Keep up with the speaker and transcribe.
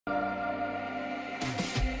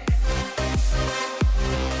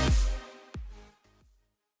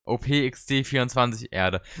OPXD 24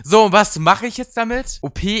 Erde. So, und was mache ich jetzt damit?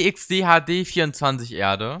 OPXD HD 24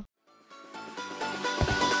 Erde.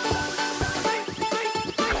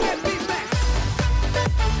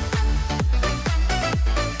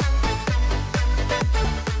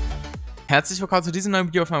 Herzlich willkommen zu diesem neuen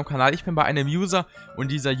Video auf meinem Kanal. Ich bin bei einem User und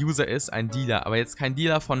dieser User ist ein Dealer. Aber jetzt kein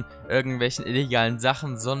Dealer von irgendwelchen illegalen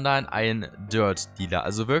Sachen, sondern ein Dirt-Dealer.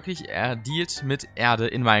 Also wirklich, er dealt mit Erde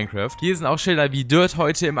in Minecraft. Hier sind auch Schilder wie Dirt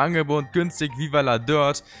heute im Angebot, günstig, Viva la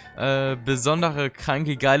Dirt, besondere,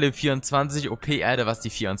 kranke, geile 24 OP-Erde, was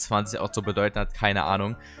die 24 auch so bedeuten hat, keine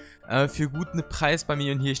Ahnung. Für guten Preis bei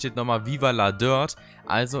mir und hier steht nochmal Viva la Dirt.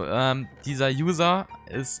 Also dieser User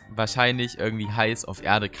ist wahrscheinlich irgendwie heiß auf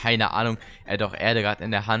Erde, keine Ahnung. Er hat auch Erde gerade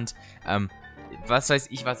in der Hand. Was weiß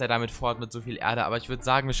ich, was er damit vorhat mit so viel Erde, aber ich würde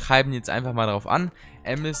sagen, wir schreiben jetzt einfach mal drauf an.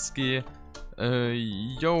 MSG,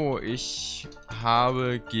 yo, ich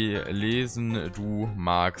habe gelesen, du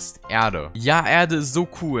magst Erde. Ja, Erde ist so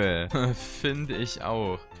cool. Finde ich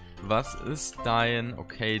auch. Was ist dein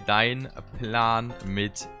Plan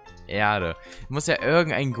mit Erde? Muss ja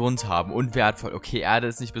irgendeinen Grund haben und wertvoll. Okay, Erde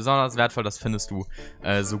ist nicht besonders wertvoll, das findest du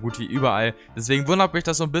so gut wie überall. Deswegen wundert mich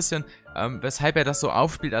das so ein bisschen, weshalb er das so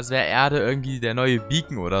aufspielt, als wäre Erde irgendwie der neue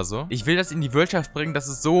Beacon oder so. Ich will das in die Wirtschaft bringen, das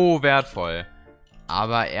ist so wertvoll.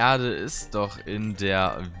 Aber Erde ist doch in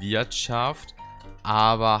der Wirtschaft,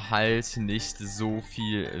 aber halt nicht so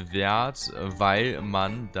viel wert, weil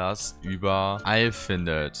man das überall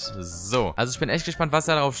findet. So, also ich bin echt gespannt, was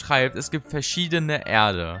er darauf schreibt. Es gibt verschiedene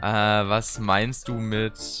Erde. Was meinst du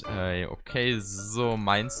mit, okay, so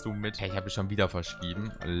meinst du mit, hey, ich habe mich schon wieder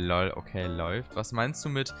verschrieben. Lol, okay, läuft. Was meinst du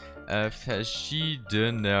mit,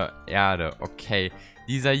 verschiedene Erde? Okay,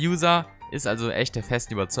 dieser User ist also echt der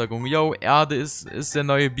festen Überzeugung, yo, Erde ist der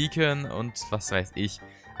neue Beacon und was weiß ich.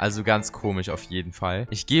 Also ganz komisch auf jeden Fall.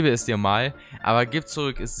 Ich gebe es dir mal, aber gib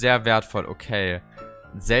zurück ist sehr wertvoll. Okay.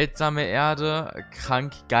 Seltsame Erde,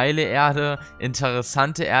 krank geile Erde,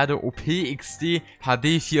 interessante Erde, OPXD,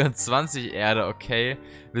 HD 24 Erde, okay.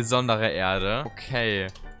 Besondere Erde, okay.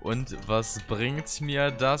 Und was bringt mir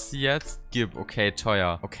das jetzt? Gib, okay,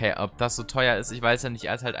 teuer. Okay, ob das so teuer ist, ich weiß ja nicht,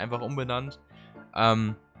 er ist halt einfach umbenannt.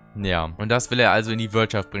 Ja. Und das will er also in die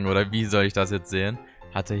Wirtschaft bringen, oder wie soll ich das jetzt sehen?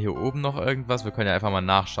 Hat er hier oben noch irgendwas? Wir können ja einfach mal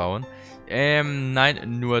nachschauen.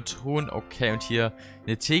 Nein, nur Ton. Okay, und hier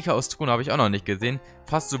eine Theke aus Ton habe ich auch noch nicht gesehen.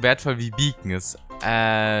 Fast so wertvoll wie Beacon ist.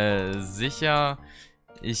 Sicher.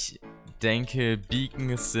 Ich denke,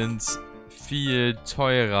 Beacons sind viel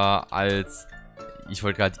teurer als... Ich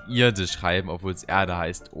wollte gerade Irde schreiben, obwohl es Erde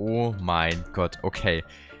heißt. Oh mein Gott, okay.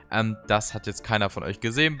 Das hat jetzt keiner von euch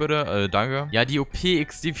gesehen, bitte. Danke. Ja, die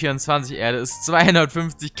OPXD24 Erde ist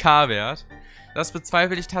 250.000 wert. Das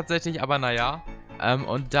bezweifle ich tatsächlich, aber naja.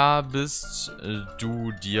 Und da bist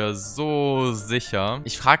du dir so sicher.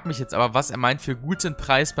 Ich frage mich jetzt aber, was er meint für guten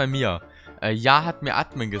Preis bei mir. Ja, hat mir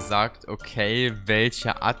Admin gesagt. Okay,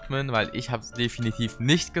 welcher Admin? Weil ich habe es definitiv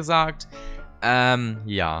nicht gesagt.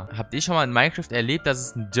 Ja. Habt ihr schon mal in Minecraft erlebt, dass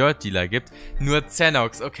es einen Dirt-Dealer gibt?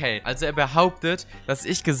 NurZenox, okay. Also er behauptet, dass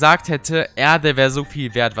ich gesagt hätte, Erde wäre so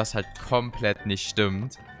viel wert, was halt komplett nicht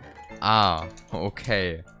stimmt. Ah,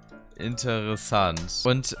 okay. Interessant.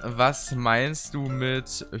 Und was meinst du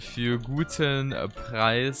mit für guten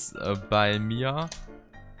Preis bei mir?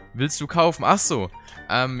 Willst du kaufen? Ach so.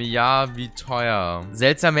 Ja, wie teuer?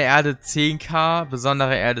 Seltsame Erde 10.000,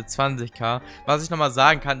 besondere Erde 20.000. Was ich nochmal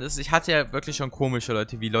sagen kann, ist, ich hatte ja wirklich schon komische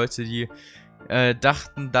Leute, wie Leute, die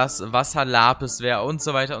dachten, dass Wasserlapis wäre und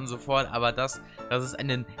so weiter und so fort. Aber dass es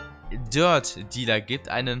einen Dirt-Dealer gibt,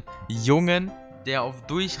 einen Jungen, der auf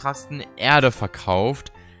Durchrasten Erde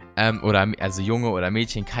verkauft. Also Junge oder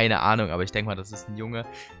Mädchen, keine Ahnung, aber ich denke mal, das ist ein Junge.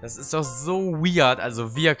 Das ist doch so weird,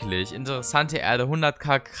 also wirklich. Interessante Erde,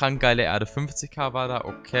 100.000, krank geile Erde, 50.000 war da,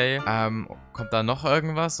 okay. Kommt da noch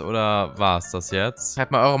irgendwas oder war es das jetzt?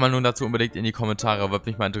 Schreibt mal eure Meinung dazu unbedingt in die Kommentare, würde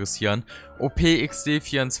mich mal interessieren. OPXD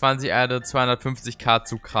 24 Erde, 250.000,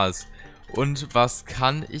 zu krass. Und was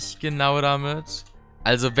kann ich genau damit?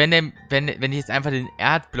 Also wenn ich jetzt einfach den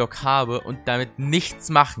Erdblock habe und damit nichts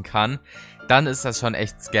machen kann, dann ist das schon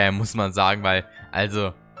echt Scam, muss man sagen, weil,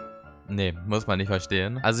 also, nee, muss man nicht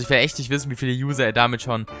verstehen. Also ich will echt nicht wissen, wie viele User er damit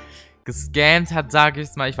schon gescammt hat, sage ich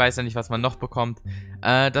jetzt mal. Ich weiß ja nicht, was man noch bekommt.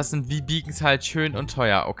 Das sind wie Beacons halt schön und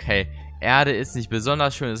teuer, okay. Erde ist nicht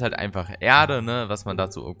besonders schön, ist halt einfach Erde, ne, was man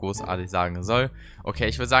dazu großartig sagen soll. Okay,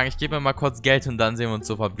 ich würde sagen, ich gebe mir mal kurz Geld und dann sehen wir uns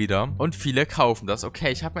sofort wieder. Und viele kaufen das.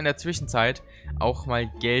 Okay, ich habe mir in der Zwischenzeit auch mal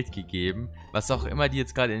Geld gegeben, was auch immer die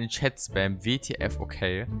jetzt gerade in den Chat spammen. WTF,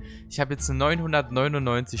 okay. Ich habe jetzt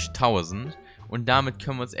 999.000 Und damit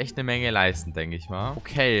können wir uns echt eine Menge leisten, denke ich mal.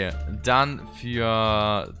 Okay, dann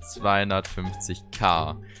für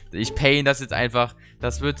 250k. Ich pay ihn das jetzt einfach.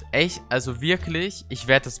 Das wird echt, also wirklich, ich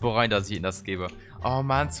werde das bereuen, dass ich ihm das gebe. Oh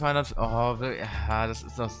Mann, 200, oh, ja, das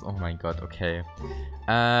ist das, oh mein Gott, okay.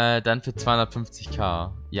 Dann für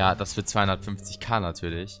 250k. Ja, das für 250k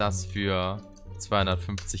natürlich. Das für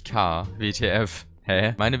 250k. WTF.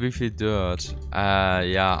 Hä? Meine, wie viel Dirt?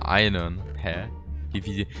 Ja, einen. Hä? Wie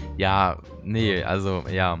viel? Ja, nee, also,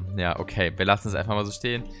 ja, okay. Wir lassen es einfach mal so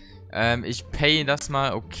stehen. Ich pay das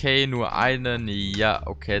mal. Okay, nur einen. Ja,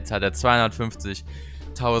 okay, jetzt hat er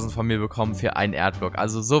 250.000 von mir bekommen für einen Erdblock.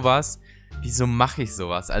 Also sowas. Wieso mache ich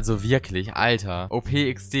sowas? Also wirklich, Alter.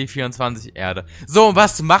 OPXD 24 Erde. So, und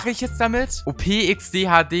was mache ich jetzt damit? OPXD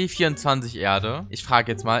HD 24 Erde. Ich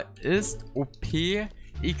frage jetzt mal, ist OPXD,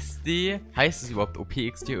 heißt es überhaupt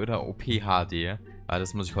OPXD oder OPHD? Ah,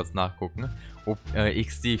 das muss ich kurz nachgucken.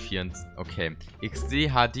 XD 24, okay.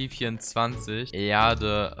 XD HD 24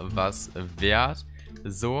 Erde was wert.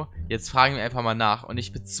 So, jetzt fragen wir einfach mal nach. Und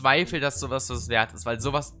ich bezweifle, dass sowas was wert ist, weil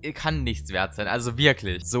sowas kann nichts wert sein. Also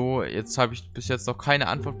wirklich. So, jetzt habe ich bis jetzt noch keine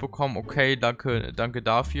Antwort bekommen. Okay, danke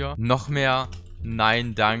dafür. Noch mehr?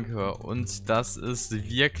 Nein, danke. Und das ist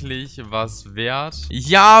wirklich was wert?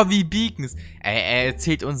 Ja, wie Beacons. Er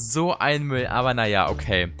erzählt uns so ein Müll. Aber naja,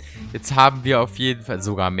 okay. Jetzt haben wir auf jeden Fall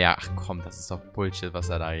sogar mehr. Ach komm, das ist doch Bullshit, was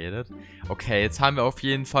er da redet. Okay, jetzt haben wir auf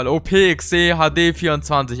jeden Fall OPXC HD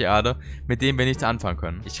 24 Erde, mit dem wir nichts anfangen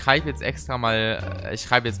können. Ich schreibe jetzt extra mal, ich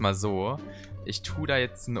schreibe jetzt mal so. Ich tue da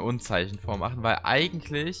jetzt ein Unzeichen vormachen, weil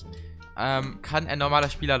eigentlich kann ein normaler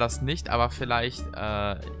Spieler das nicht, aber vielleicht,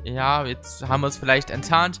 ja, jetzt haben wir es vielleicht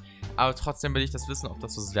enttarnt, aber trotzdem will ich das wissen, ob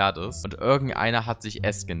das was wert ist. Und irgendeiner hat sich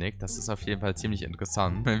S genickt, das ist auf jeden Fall ziemlich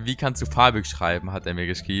interessant. Wie kannst du farbig schreiben, hat er mir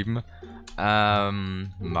geschrieben.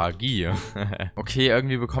 Magie. Okay,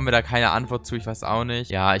 irgendwie bekommen wir da keine Antwort zu, ich weiß auch nicht.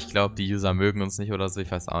 Ja, ich glaube, die User mögen uns nicht oder so, ich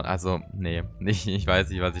weiß auch nicht. Also, nee, ich weiß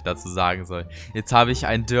nicht, was ich dazu sagen soll. Jetzt habe ich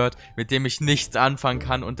ein Dirt, mit dem ich nichts anfangen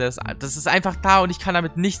kann und das ist einfach da und ich kann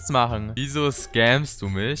damit nichts machen. Wieso scamst du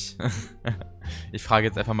mich? Ich frage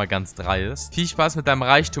jetzt einfach mal ganz dreist. Viel Spaß mit deinem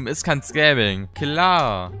Reichtum, ist kein Scamming.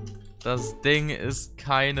 Klar. Das Ding ist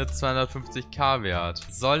keine 250k wert.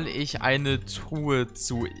 Soll ich eine Truhe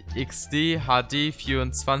zu XD HD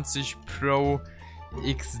 24 Pro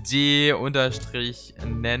XD unterstrich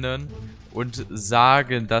nennen und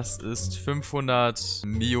sagen, das ist 500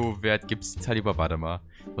 Mio wert? Gibt es die Zahl lieber? Warte mal.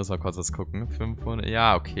 Muss mal kurz was gucken. 500,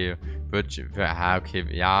 ja, okay. Okay,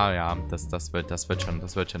 ja, das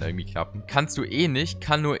wird schon irgendwie klappen. Kannst du eh nicht,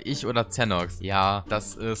 kann nur ich oder NurZenox. Ja,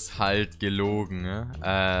 das ist halt gelogen,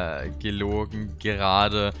 gelogen,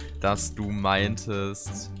 gerade, dass du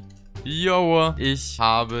meintest, yo, ich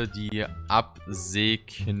habe die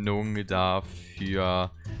Absegnung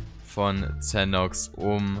dafür von NurZenox,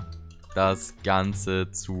 um das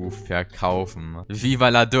Ganze zu verkaufen. Viva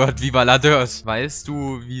la Dirt, viva la Dirt. Weißt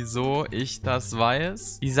du, wieso ich das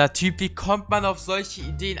weiß? Dieser Typ, wie kommt man auf solche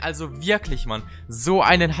Ideen? Also wirklich, Mann. So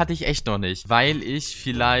einen hatte ich echt noch nicht. Weil ich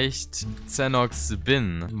vielleicht NurZenox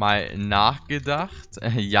bin. Mal nachgedacht.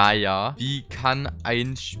 Ja. Wie kann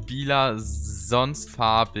ein Spieler sonst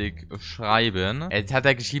farbig schreiben? Jetzt hat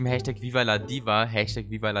er geschrieben, Hashtag Viva la Diva, Hashtag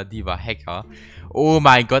Viva la Diva Hacker. Oh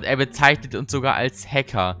mein Gott, er bezeichnet uns sogar als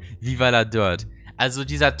Hacker. Viva la Dirt. Also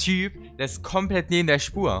dieser Typ, der ist komplett neben der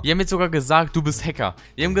Spur. Wir haben jetzt sogar gesagt, du bist Hacker.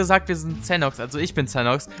 Wir haben gesagt, wir sind NurZenox, also ich bin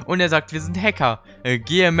NurZenox. Und er sagt, wir sind Hacker.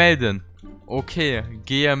 Gehe melden. Okay,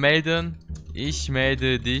 gehe melden. Ich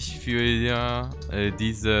melde dich für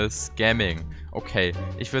dieses Scamming. Okay,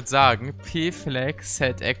 ich würde sagen, P-Flag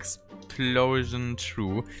set Explosion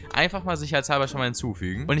True. Einfach mal sicherheitshalber schon mal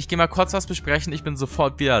hinzufügen. Und ich gehe mal kurz was besprechen. Ich bin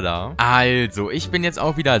sofort wieder da. Also, ich bin jetzt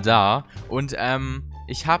auch wieder da. Und,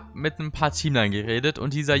 ich habe mit ein paar Teamlern geredet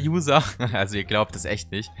und dieser User, also ihr glaubt es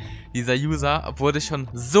echt nicht, dieser User wurde schon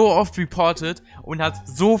so oft reported und hat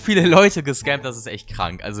so viele Leute gescammt, das ist echt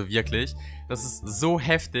krank, also wirklich. Das ist so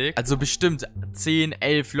heftig. Also bestimmt 10,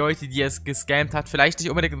 11 Leute, die er gescammt hat. Vielleicht nicht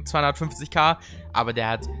unbedingt um 250k, aber der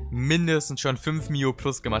hat mindestens schon 5 Mio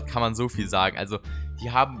plus gemacht, kann man so viel sagen. Also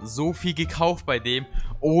die haben so viel gekauft bei dem.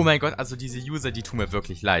 Oh mein Gott, also diese User, die tun mir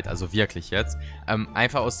wirklich leid. Also wirklich jetzt.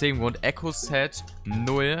 Einfach aus dem Grund, Echo-Set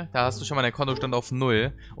 0. Da hast du schon mal dein Kontostand auf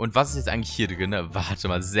 0. Und was ist jetzt eigentlich hier drin? Warte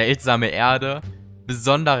mal, seltsame Erde,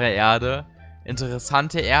 besondere Erde.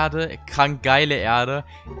 Interessante Erde, krank geile Erde,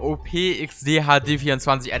 OPXD HD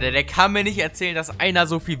 24, Alter, der kann mir nicht erzählen, dass einer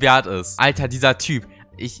so viel wert ist. Alter, dieser Typ,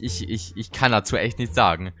 ich kann dazu echt nichts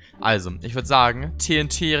sagen. Also, ich würde sagen,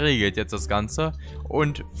 TNT regelt jetzt das Ganze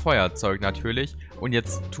und Feuerzeug natürlich. Und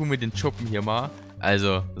jetzt tun wir den Schuppen hier mal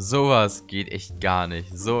Also, sowas geht echt gar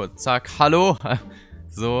nicht. So, zack, hallo.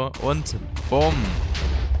 So, und bumm.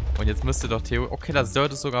 Und jetzt müsste doch Theo... Okay, das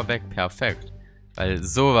Dirt ist sogar weg. Perfekt. Weil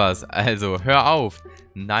sowas, also, hör auf.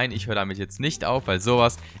 Nein, ich höre damit jetzt nicht auf, weil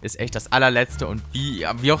sowas ist echt das allerletzte. Und wie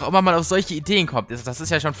auch immer man auf solche Ideen kommt, das ist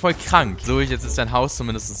ja schon voll krank. So, jetzt ist dein Haus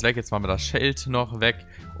zumindest weg. Jetzt machen wir das Schild noch weg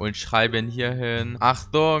und schreiben hier hin: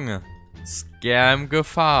 Achtung,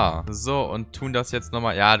 Scam-Gefahr. So, und tun das jetzt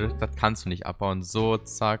nochmal. Ja, das kannst du nicht abbauen. So,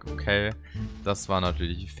 zack, okay. Das war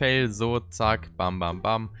natürlich Fail. So, zack, bam, bam,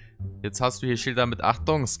 bam. Jetzt hast du hier Schilder mit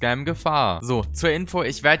Achtung, Scam-Gefahr. So, zur Info,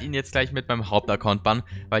 ich werde ihn jetzt gleich mit meinem Hauptaccount bannen,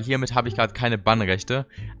 weil hiermit habe ich gerade keine Bannrechte.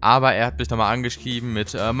 Aber er hat mich nochmal angeschrieben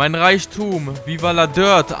mit, mein Reichtum, viva la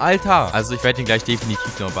Dirt, Alter. Also ich werde ihn gleich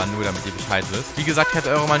definitiv noch bannen, nur damit ihr Bescheid wisst. Wie gesagt, schreibt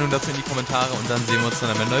eure Meinung dazu in die Kommentare und dann sehen wir uns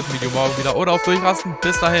dann in einem neuen Video morgen wieder oder auf Durchrasten.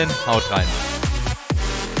 Bis dahin, haut rein.